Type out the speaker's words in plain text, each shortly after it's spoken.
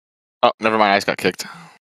Oh, never mind. I just got kicked.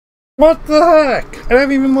 What the heck? I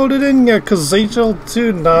haven't even loaded in yet because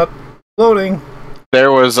HL2 not loading.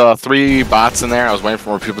 There was 3 bots in there. I was waiting for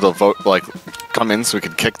more people to vote, like, come in so we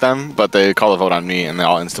could kick them, but they called a vote on me, and they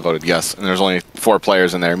all insta-voted yes. And there's only 4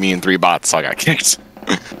 players in there, me and 3 bots, so I got kicked.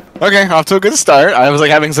 Okay, off to a good start. I was, like,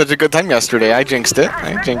 having such a good time yesterday. I jinxed it.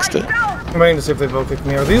 I'm waiting to see if they vote kick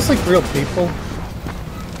me. Are these, like, real people?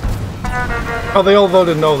 Oh, they all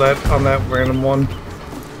voted no on that random one.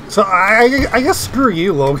 So I guess screw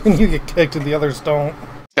you, Logan. You get kicked and the others don't.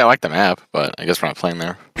 Yeah, I like the map, but I guess we're not playing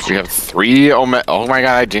there. We have 3 Omega. Oh my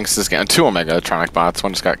god, I jinxed this game. 2 Omega-tronic bots.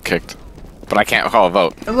 One just got kicked. But I can't call a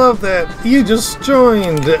vote. I love that. You just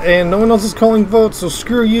joined, and no one else is calling votes, so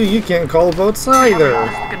screw you. You can't call votes either.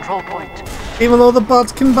 Control point. Even though the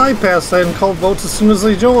bots can bypass that and call votes as soon as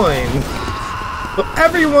they join. So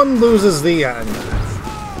everyone loses the end.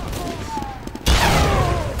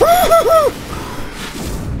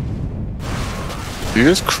 Did you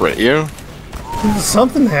just crit you?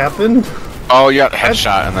 Something happened. Oh, you got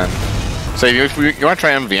headshot and then... So if you want to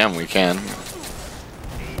try MVM, we can.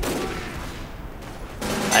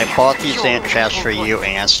 I bought these ant traps for you,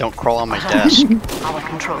 ants. Don't crawl on my desk. Our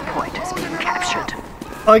control point is being captured.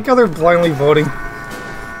 I like how they're blindly voting.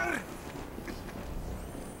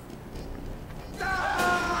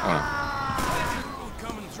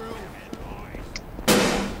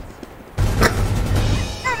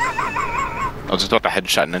 I was just about to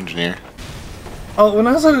headshot an engineer. Oh, when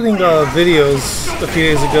I was editing videos a few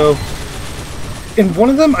days ago, in one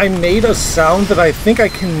of them I made a sound that I think I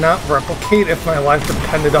cannot replicate if my life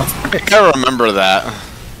depended on it. I remember that.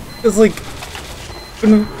 It's like,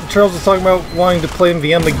 when Charles was talking about wanting to play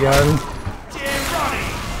MVM again.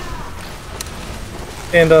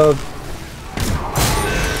 And,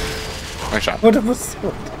 Nice shot. what was...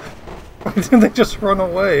 Why didn't they just run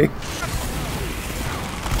away?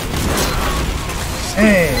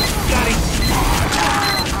 Dang.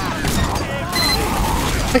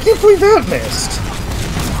 I can't believe that missed.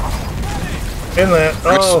 And that,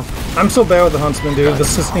 oh, I'm so bad with the Huntsman, dude.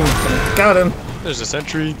 This isn't even funny. Got him. There's a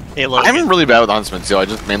sentry. Hey, look. I'm really bad with Huntsman, so I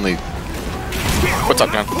just mainly... What's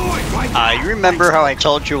up, John? You remember how I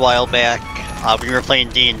told you a while back, we were playing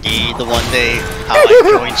D&D the one day, how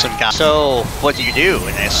I joined some guys. So, what do you do?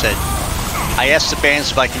 And I said, I asked the bands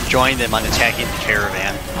if I can join them on attacking the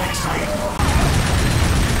caravan.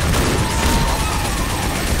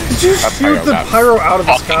 Did you shoot the pyro out of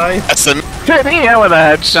the sky? That's a yeah, with a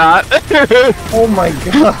headshot. Oh my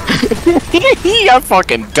god. He got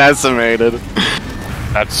fucking decimated.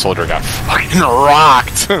 That soldier got fucking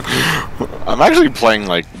rocked. I'm actually playing,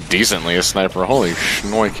 like, decently as sniper. Holy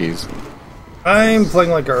schnoikies. I'm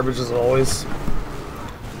playing like garbage as always.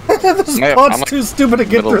 This Yeah, bot's like too stupid to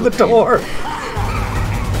get through the door.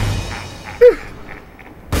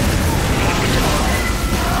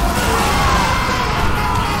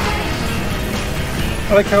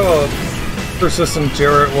 I like how persistent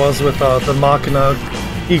Jarrett was with the Machina.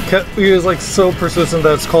 He was like so persistent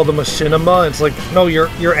that it's called a machinima. It's like, no,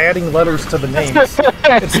 you're adding letters to the name.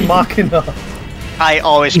 It's Machina. I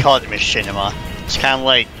always call it machinima. It's kind of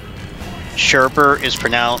like Sherbet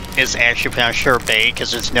is actually pronounced Sherbet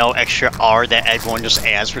because there's no extra R that everyone just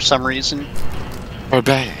adds for some reason.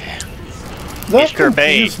 Obey. It's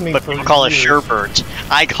Sherbet, but people call it Sherbet.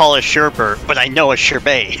 I call it Sherbet, but I know it's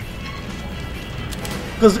Sherbet.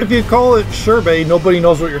 Because if you call it Sherbet, nobody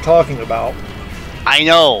knows what you're talking about. I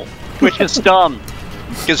know, which is dumb.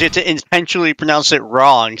 Because you have to intentionally pronounce it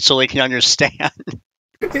wrong so they can understand.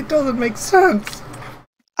 It doesn't make sense.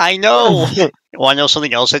 I know! Want to know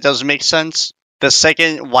something else that doesn't make sense? The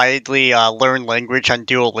second widely learned language on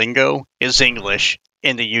Duolingo is English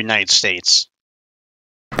in the United States.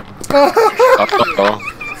 60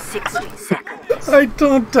 seconds. I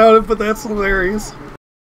don't doubt it, but that's hilarious.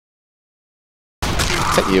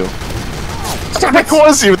 Is that you? Stop it! What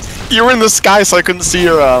was you? You were in the sky, so I couldn't see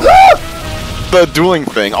your the dueling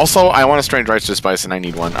thing. Also, I want a strange righteous spice, and I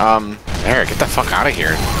need one. Eric, get the fuck out of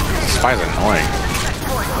here. This spy's annoying.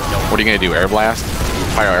 What are you gonna do? Air blast?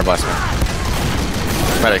 Fire air blast me.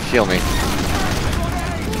 Medic, heal me.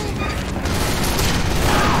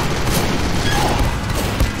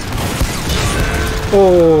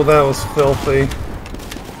 Oh, that was filthy.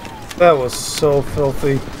 That was so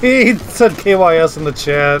filthy. He said KYS in the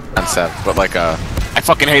chat. Concept, but like I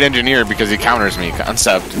fucking hate engineer because he counters me.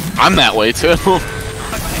 Concept. I'm that way too.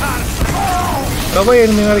 Oh wait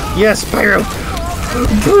a minute. Yes, Pyro.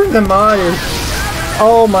 Burn them eyes.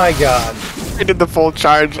 Oh my god. I did the full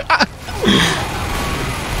charge.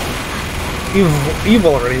 You've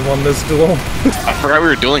already won this duel. I forgot we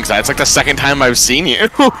were dueling because it's like the second time I've seen you.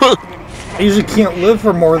 I usually can't live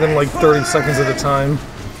for more than like 30 seconds at a time.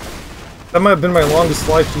 That might have been my longest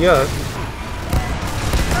life yet.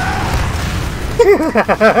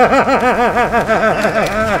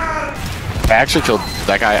 I actually killed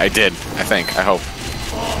that guy. I did. I think. I hope.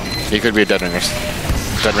 He could be a Dead Ringer.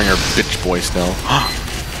 Dead Ringer bitch boy still.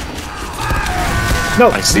 No,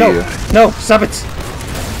 I see no, you. no, stop it!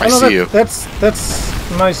 I see you. That's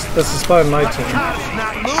nice. That's a spot on my team.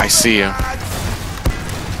 I see you.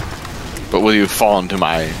 But will you fall into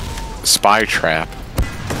my spy trap?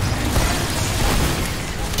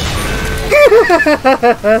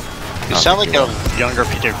 You sound like a younger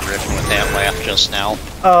Peter Griffin with that laugh just now.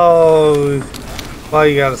 Oh, why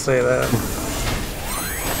you gotta say that?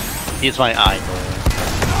 He's my idol.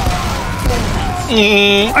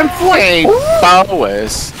 I'm flying.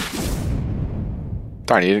 Boas.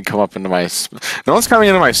 Darn, you didn't come up into my... No one's coming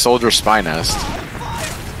into my soldier spy nest.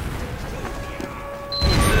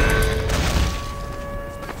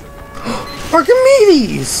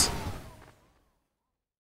 Archimedes!